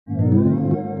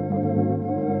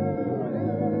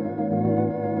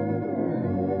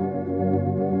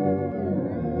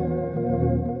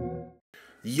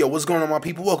Yo, what's going on, my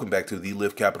people? Welcome back to the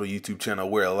Live Capital YouTube channel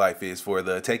where life is for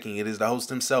the taking. It is the host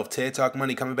himself, Ted Talk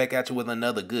Money, coming back at you with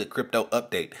another good crypto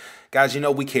update. Guys, you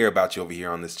know we care about you over here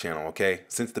on this channel, okay?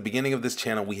 Since the beginning of this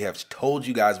channel, we have told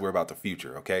you guys we're about the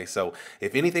future, okay? So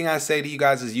if anything I say to you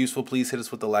guys is useful, please hit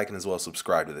us with the like and as well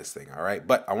subscribe to this thing, all right?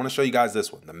 But I want to show you guys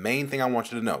this one. The main thing I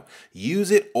want you to know,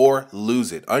 use it or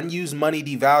lose it. Unused money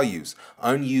devalues.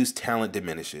 Unused talent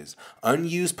diminishes.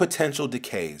 Unused potential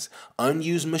decays.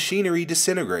 Unused machinery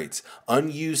disintegrates.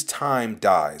 Unused time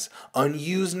dies.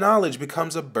 Unused knowledge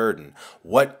becomes a burden.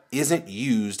 What isn't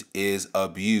used is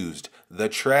abused. The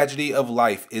tragedy of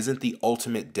life isn't the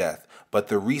ultimate death, but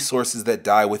the resources that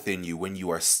die within you when you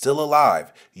are still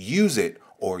alive. Use it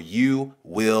or you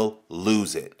will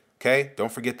lose it. Okay?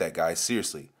 Don't forget that, guys.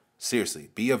 Seriously. Seriously.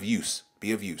 Be of use.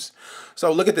 Be of use.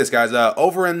 So look at this, guys.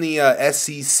 Over in the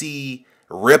SEC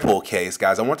Ripple case,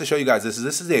 guys, I want to show you guys this.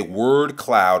 This is a word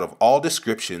cloud of all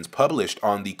descriptions published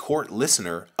on the court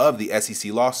listener of the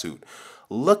SEC lawsuit.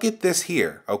 Look at this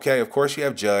here. Okay, of course you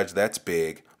have judge. That's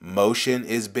big. Motion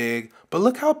is big. But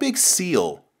look how big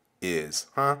seal is,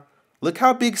 huh? Look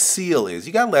how big seal is.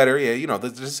 You got letter, yeah, you know,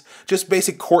 this is just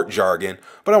basic court jargon,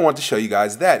 but I want to show you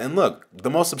guys that. And look, the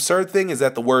most absurd thing is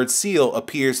that the word seal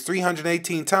appears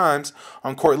 318 times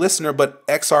on court listener, but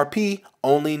XRP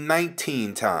only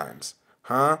 19 times,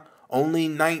 huh? Only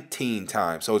 19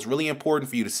 times. So it's really important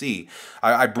for you to see.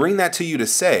 I bring that to you to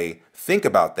say, think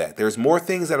about that. There's more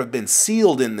things that have been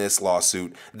sealed in this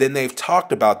lawsuit than they've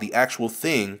talked about the actual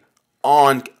thing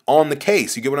on the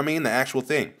case. You get what I mean? The actual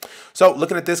thing. So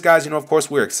looking at this, guys, you know, of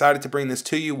course, we're excited to bring this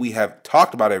to you. We have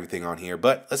talked about everything on here,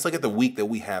 but let's look at the week that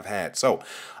we have had. So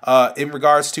in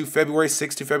regards to February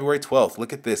 6th to February 12th,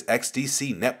 look at this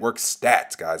XDC network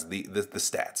stats, guys, the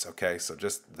stats. Okay, so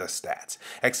just the stats.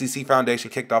 XDC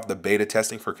Foundation kicked off the beta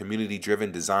testing for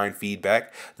community-driven design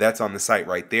feedback. That's on the site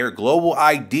right there. Global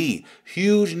ID,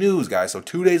 huge news, guys. So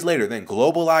 2 days later, then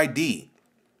Global ID,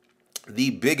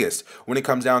 the biggest when it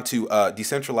comes down to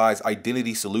decentralized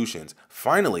identity solutions,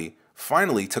 finally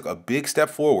took a big step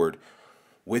forward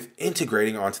with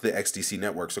integrating onto the XDC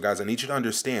network. So guys, I need you to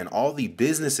understand all the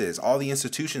businesses, all the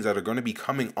institutions that are going to be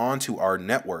coming onto our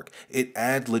network. It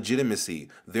adds legitimacy.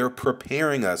 They're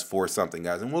preparing us for something,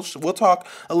 guys. And we'll talk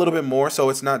a little bit more. So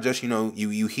it's not just, you know,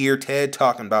 you hear Ted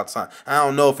talking about something. I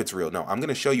don't know if it's real. No, I'm going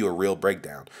to show you a real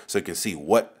breakdown so you can see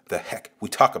what the heck we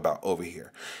talk about over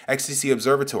here. XDC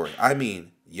Observatory. I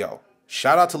mean, yo,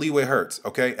 shout out to Leeway Hertz.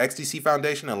 Okay. XDC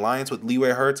Foundation Alliance with Leeway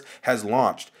Hertz has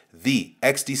launched the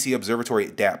XDC Observatory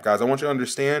DApp. Guys, I want you to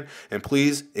understand, and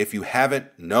please, if you haven't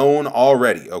known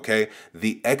already, okay,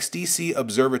 the XDC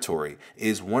Observatory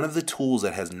is one of the tools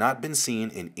that has not been seen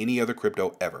in any other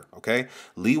crypto ever, okay?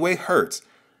 Leeway Hertz,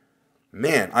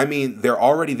 man, I mean, they're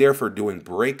already there for doing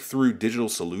breakthrough digital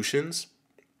solutions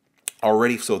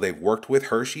already. So they've worked with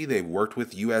Hershey, they've worked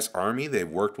with U.S. Army, they've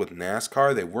worked with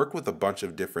NASCAR, they've worked with a bunch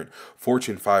of different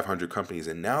Fortune 500 companies,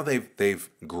 and now they've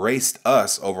graced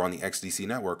us over on the XDC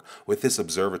network with this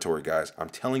observatory, guys. I'm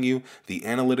telling you, the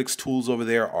analytics tools over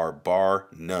there are bar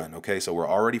none, okay? So we're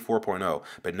already 4.0,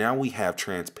 but now we have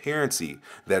transparency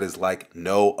that is like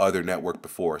no other network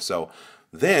before. So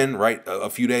then, right, a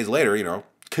few days later, you know,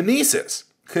 Kinesis,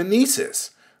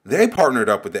 they partnered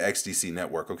up with the XDC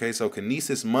network, okay? So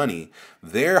Kinesis Money,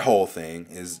 their whole thing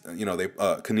is, you know,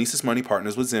 Kinesis Money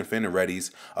partners with XinFin and Ready's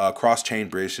cross-chain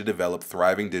bridge to develop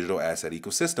thriving digital asset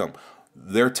ecosystem.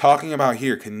 They're talking about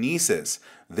here, Kinesis,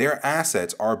 their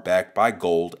assets are backed by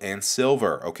gold and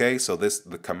silver, okay? So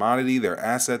the commodity, their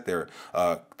asset,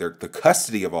 the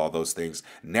custody of all those things.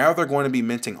 Now they're going to be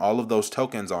minting all of those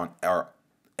tokens on our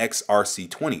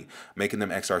XRC20, making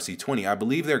them XRC20. I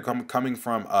believe they're coming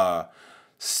from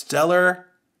Stellar,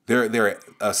 they're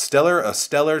a stellar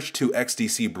to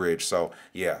XDC bridge. So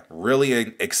yeah, really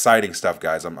exciting stuff,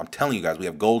 guys. I'm telling you guys, we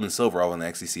have gold and silver all on the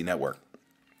XDC network.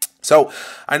 So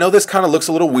I know this kind of looks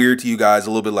a little weird to you guys, a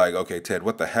little bit like, okay, Ted,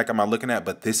 what the heck am I looking at?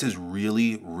 But this is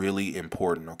really, really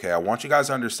important, okay? I want you guys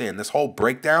to understand this whole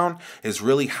breakdown is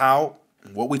really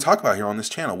what we talk about here on this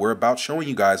channel. We're about showing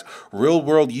you guys real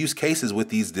world use cases with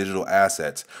these digital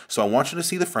assets. So I want you to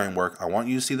see the framework. I want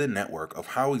you to see the network of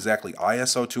how exactly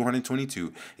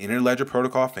ISO20022, Interledger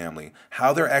Protocol family,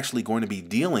 how they're actually going to be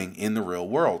dealing in the real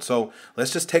world. So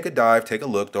let's just take a dive, take a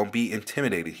look. Don't be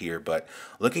intimidated here. But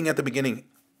looking at the beginning,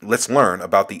 let's learn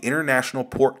about the International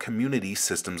Port Community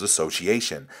Systems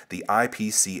Association, the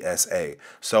IPCSA.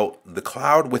 So the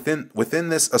cloud within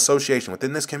this association,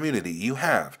 within this community, you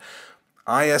have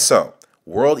ISO,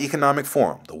 World Economic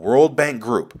Forum, the World Bank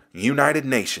Group, United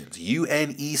Nations,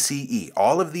 UNECE,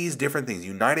 all of these different things,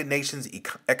 United Nations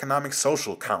Economic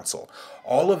Social Council,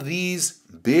 all of these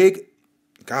big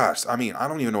gosh, I mean, I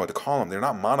don't even know what to call them. They're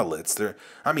not monoliths. They're,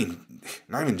 I mean,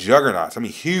 not even juggernauts. I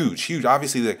mean, huge, huge.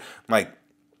 Obviously, they're like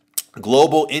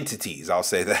global entities, I'll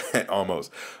say that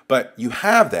almost. But you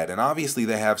have that, and obviously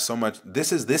they have so much.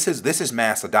 This is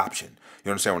mass adoption.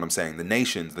 You understand what I'm saying? The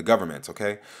nations, the governments,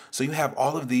 okay? So you have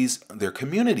all of these, their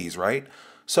communities, right?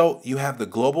 So you have the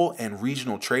global and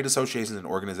regional trade associations and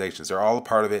organizations. They're all a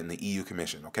part of it in the EU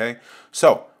Commission, okay?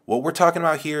 So what we're talking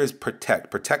about here is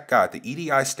protect God, the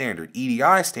EDI standard.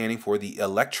 EDI standing for the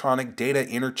electronic data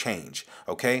interchange,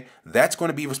 okay? That's going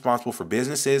to be responsible for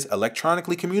businesses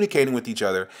electronically communicating with each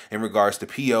other in regards to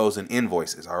POs and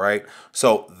invoices, all right?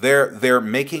 So they're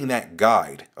making that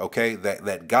guide, okay?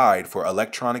 That guide for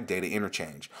electronic data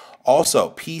interchange. Also,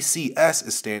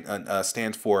 PCS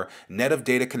stands for Net of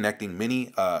Data Connecting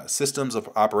Many Systems of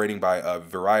Operating by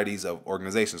Varieties of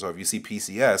Organizations. So if you see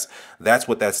PCS, that's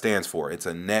what that stands for. It's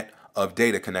a net of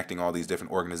data connecting all these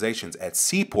different organizations at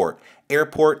seaport,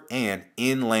 airport, and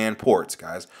inland ports,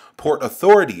 guys. Port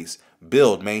authorities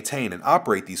build, maintain, and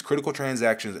operate these critical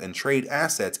transactions and trade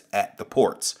assets at the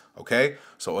ports. Okay,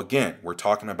 so again, we're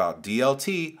talking about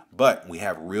DLT, but we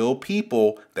have real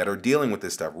people that are dealing with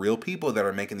this stuff, real people that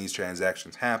are making these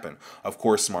transactions happen. Of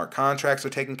course, smart contracts are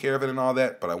taking care of it and all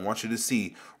that, but I want you to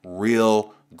see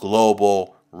real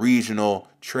global regional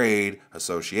trade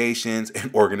associations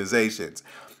and organizations.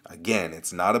 Again,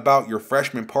 it's not about your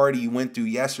freshman party you went through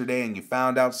yesterday and you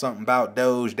found out something about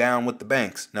Doge down with the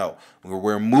banks. No,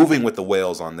 we're moving with the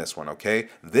whales on this one, okay?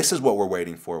 This is what we're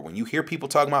waiting for. When you hear people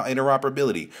talking about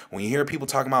interoperability, when you hear people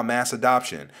talking about mass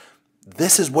adoption,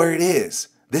 this is where it is.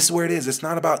 This is where it is. It's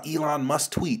not about Elon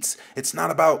Musk tweets. It's not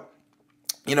about,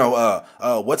 you know,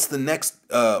 what's the next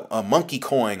monkey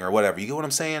coin or whatever. You get what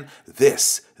I'm saying?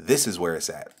 This is where it's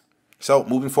at. So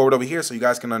moving forward over here so you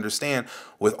guys can understand,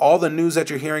 with all the news that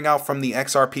you're hearing out from the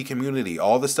XRP community,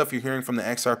 all the stuff you're hearing from the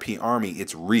XRP army,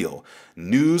 it's real.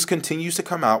 News continues to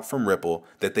come out from Ripple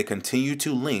that they continue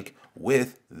to link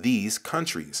with these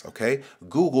countries, okay?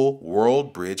 Google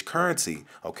World Bridge Currency,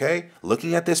 okay?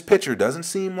 Looking at this picture, doesn't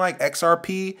seem like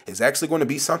XRP is actually going to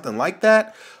be something like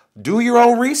that. Do your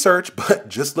own research, but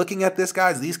just looking at this,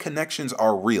 guys, these connections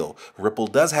are real. Ripple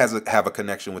does have a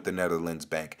connection with the Netherlands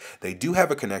Bank. They do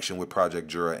have a connection with Project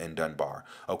Jura and Dunbar.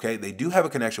 Okay, they do have a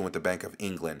connection with the Bank of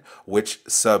England, which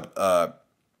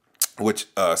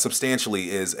substantially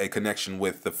is a connection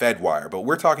with the Fedwire, but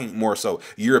we're talking more so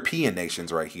European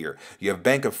nations right here. You have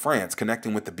Bank of France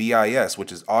connecting with the BIS,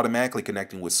 which is automatically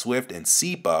connecting with SWIFT and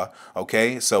SEPA.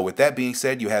 Okay, so with that being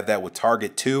said, you have that with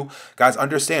Target 2. Guys,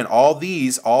 understand all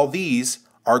these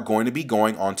are going to be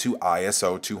going onto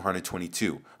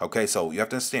ISO20022. Okay, so you have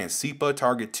to understand SEPA,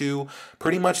 Target 2,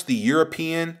 pretty much the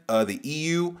European, the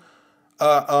EU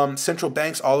central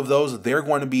banks, all of those, they're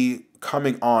going to be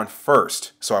coming on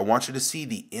first. So I want you to see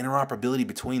the interoperability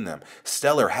between them.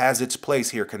 Stellar has its place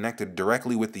here connected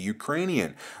directly with the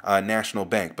Ukrainian National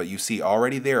Bank. But you see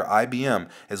already there, IBM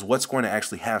is what's going to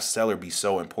actually have Stellar be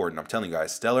so important. I'm telling you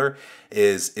guys, Stellar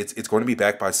is, it's going to be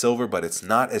backed by Silver, but it's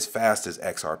not as fast as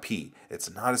XRP.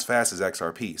 It's not as fast as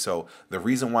XRP. So the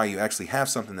reason why you actually have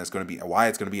something that's going to be, why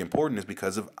it's going to be important is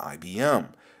because of IBM.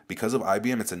 Because of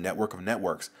IBM, it's a network of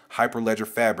networks. Hyperledger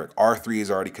Fabric, R3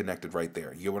 is already connected right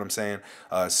there. You get what I'm saying?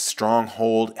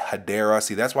 Stronghold, Hedera.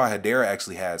 See, that's why Hedera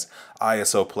actually has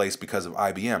ISO placed because of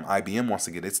IBM. IBM wants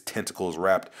to get its tentacles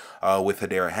wrapped with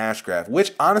Hedera Hashgraph,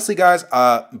 which honestly, guys,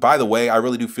 by the way, I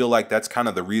really do feel like that's kind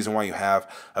of the reason why you have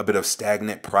a bit of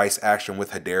stagnant price action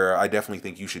with Hedera. I definitely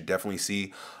think you should definitely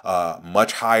see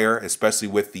much higher, especially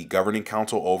with the governing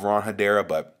council over on Hedera,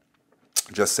 but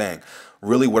just saying.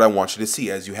 Really what I want you to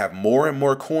see, as you have more and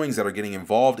more coins that are getting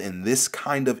involved in this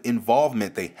kind of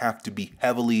involvement, they have to be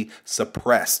heavily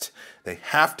suppressed. They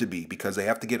have to be, because they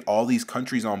have to get all these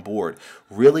countries on board.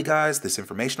 Really, guys, this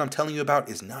information I'm telling you about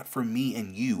is not for me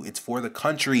and you. It's for the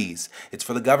countries. It's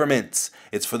for the governments.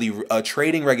 It's for the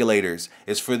trading regulators.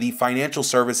 It's for the financial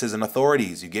services and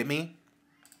authorities. You get me?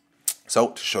 So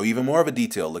to show you even more of a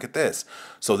detail, look at this.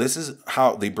 So this is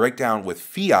how they break down with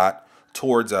fiat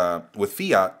towards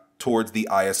towards the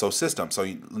ISO system. So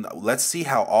let's see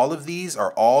how all of these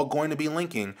are all going to be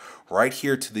linking right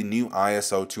here to the new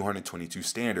ISO 20022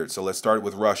 standard. So let's start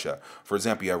with Russia. For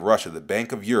example, you have Russia, the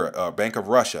Bank of Europe, Bank of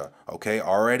Russia, okay,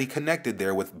 already connected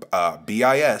there with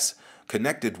BIS,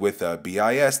 connected with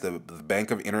BIS, the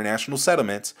Bank of International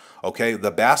Settlements, okay,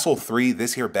 the Basel III,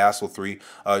 this here Basel III,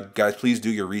 guys, please do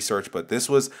your research, but this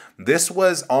was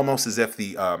almost as if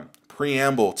the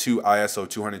preamble to ISO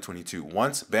 20022.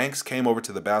 Once banks came over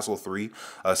to the Basel III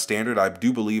standard, I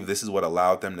do believe this is what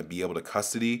allowed them to be able to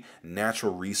custody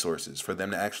natural resources, for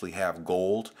them to actually have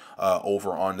gold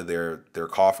over onto their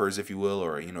coffers, if you will,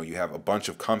 or you have a bunch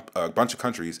of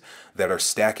countries that are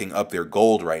stacking up their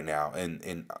gold right now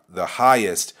in the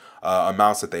highest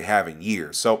amounts that they have in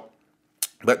years. So.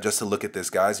 But just to look at this,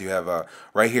 guys, you have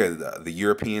right here the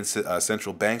European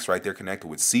central banks right there connected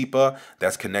with SEPA.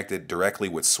 That's connected directly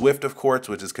with SWIFT, of course,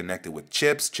 which is connected with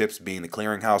CHIPS. CHIPS being the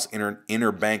clearinghouse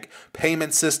interbank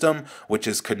payment system, which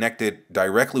is connected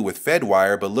directly with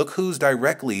FedWire. But look who's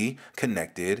directly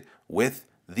connected with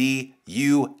the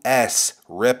U.S.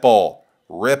 Ripple.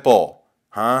 Ripple.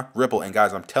 And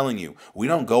guys, I'm telling you, we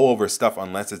don't go over stuff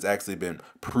unless it's actually been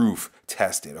proof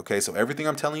tested. Okay, so everything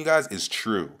I'm telling you guys is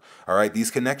true. All right,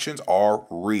 these connections are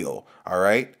real. All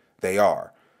right, they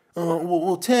are.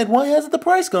 Well, Ted, why hasn't the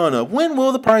price gone up? When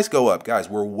will the price go up? Guys,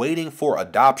 we're waiting for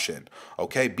adoption.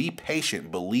 Okay, be patient,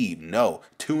 believe, know,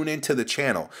 tune into the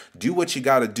channel. Do what you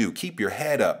got to do. Keep your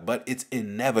head up, but it's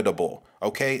inevitable.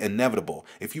 Okay, inevitable.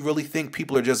 If you really think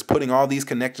people are just putting all these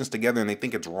connections together and they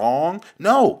think it's wrong,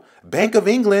 no. Bank of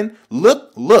England,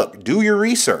 look, do your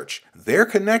research. They're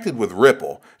connected with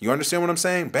Ripple. You understand what I'm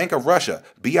saying? Bank of Russia,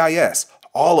 BIS,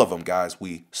 all of them, guys.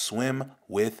 We swim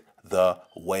with the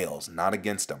whales, not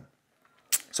against them.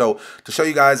 So to show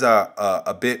you guys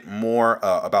a bit more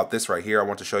about this right here, I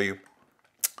want to show you.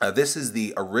 This is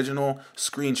the original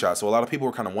screenshot. So a lot of people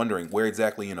were kind of wondering where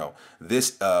exactly,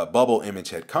 this bubble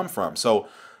image had come from. So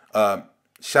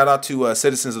shout out to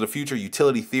Citizens of the Future,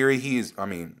 Utility Theory. He is,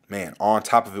 man, on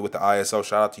top of it with the ISO.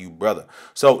 Shout out to you, brother.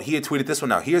 So he had tweeted this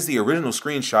one out. Here's the original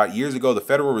screenshot. Years ago, the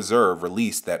Federal Reserve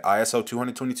released that ISO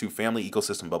 20022 family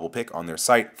ecosystem bubble pic on their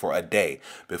site for a day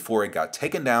before it got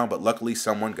taken down. But luckily,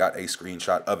 someone got a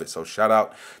screenshot of it. So shout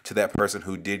out to that person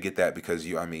who did get that, because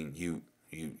you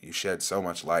shed so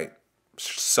much light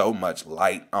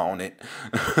on it.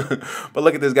 But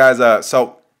look at this, guys.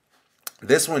 So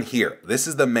this one here, this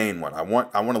is the main one. I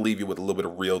want to leave you with a little bit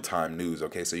of real-time news,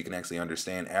 okay? So you can actually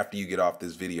understand after you get off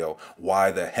this video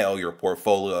why the hell your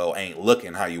portfolio ain't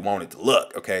looking how you want it to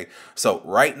look, okay? So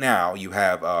right now you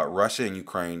have Russia and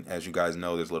Ukraine. As you guys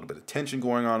know, there's a little bit of tension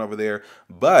going on over there,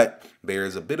 but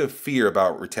there's a bit of fear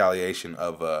about retaliation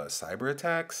of cyber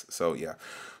attacks. So yeah.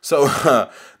 So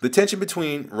the tension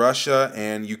between Russia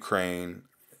and Ukraine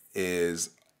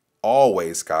is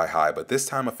always sky high, but this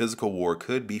time a physical war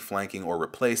could be flanking or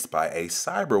replaced by a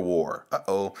cyber war.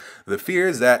 The fear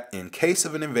is that in case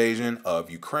of an invasion of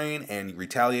Ukraine and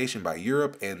retaliation by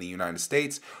Europe and the United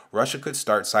States, Russia could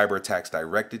start cyber attacks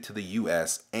directed to the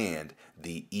US and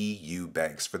the EU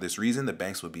banks. For this reason, the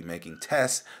banks would be making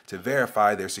tests to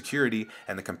verify their security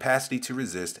and the capacity to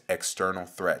resist external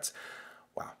threats.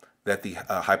 Wow. That the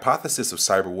hypothesis of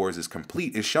cyber wars is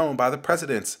complete is shown by the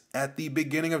precedents. At the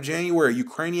beginning of January,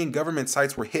 Ukrainian government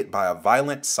sites were hit by a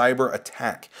violent cyber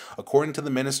attack. According to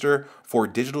the Minister for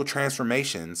Digital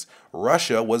Transformations,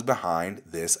 Russia was behind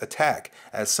this attack,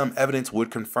 as some evidence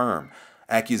would confirm.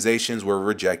 Accusations were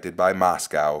rejected by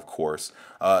Moscow, of course.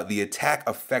 The attack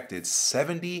affected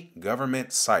 70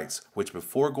 government sites, which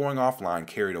before going offline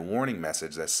carried a warning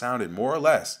message that sounded more or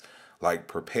less like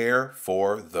prepare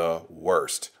for the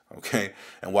worst. Okay,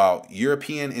 and while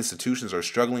European institutions are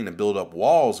struggling to build up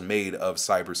walls made of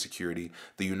cybersecurity,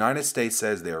 the United States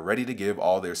says they are ready to give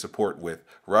all their support, with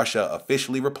Russia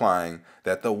officially replying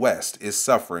that the West is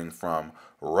suffering from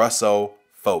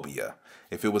Russophobia.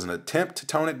 If it was an attempt to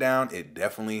tone it down, it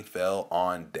definitely fell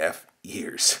on deaf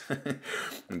ears.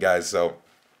 Guys, so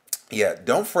yeah,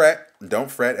 don't fret. Don't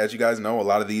fret. As you guys know, a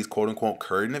lot of these quote-unquote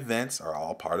current events are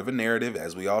all part of a narrative.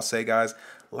 As we all say, guys,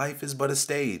 life is but a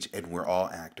stage, and we're all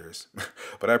actors.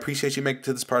 But I appreciate you making it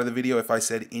to this part of the video. If I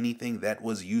said anything that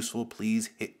was useful, please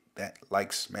hit that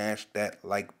like, smash that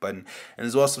like button, and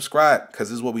as well subscribe, because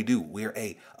this is what we do. We're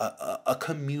a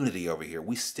community over here.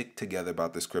 We stick together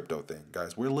about this crypto thing,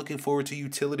 guys. We're looking forward to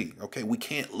utility. Okay, we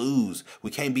can't lose.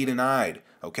 We can't be denied.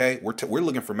 Okay, we're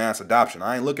looking for mass adoption.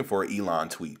 I ain't looking for an Elon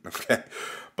tweet. Okay,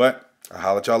 but I'll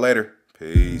holler at y'all later.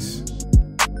 Peace.